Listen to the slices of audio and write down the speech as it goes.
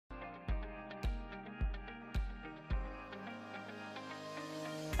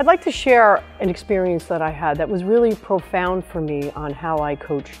I'd like to share an experience that I had that was really profound for me on how I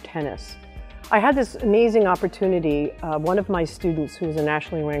coach tennis. I had this amazing opportunity. One of my students, who was a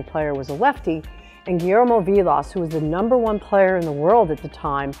nationally ranked player, was a lefty, and Guillermo Vilas, who was the #1 player in the world at the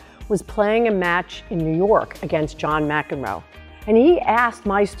time, was playing a match in New York against John McEnroe. And he asked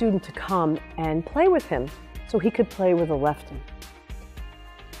my student to come and play with him so he could play with a lefty.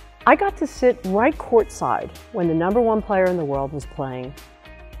 I got to sit right courtside when the #1 player in the world was playing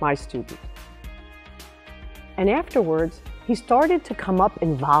my student. And afterwards, he started to come up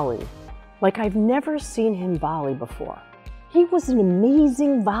and volley like I've never seen him volley before. He was an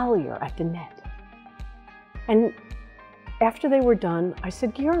amazing volleyer at the net. And after they were done, I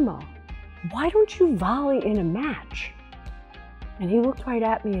said, "Guillermo, why don't you volley in a match?" And he looked right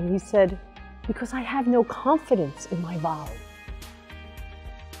at me and he said, "Because I have no confidence in my volley."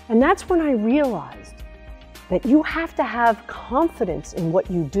 And that's when I realized that you have to have confidence in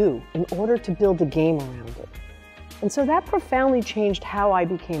what you do in order to build a game around it. And so that profoundly changed how I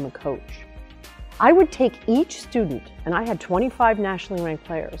became a coach. I would take each student, and I had 25 nationally ranked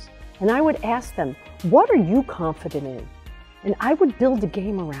players, and I would ask them, "What are you confident in?" And I would build a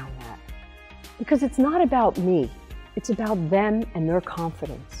game around that. Because it's not about me, it's about them and their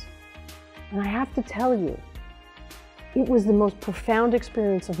confidence. And I have to tell you, it was the most profound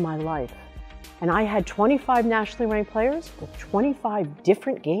experience of my life. And I had 25 nationally ranked players with 25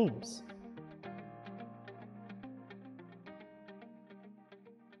 different games.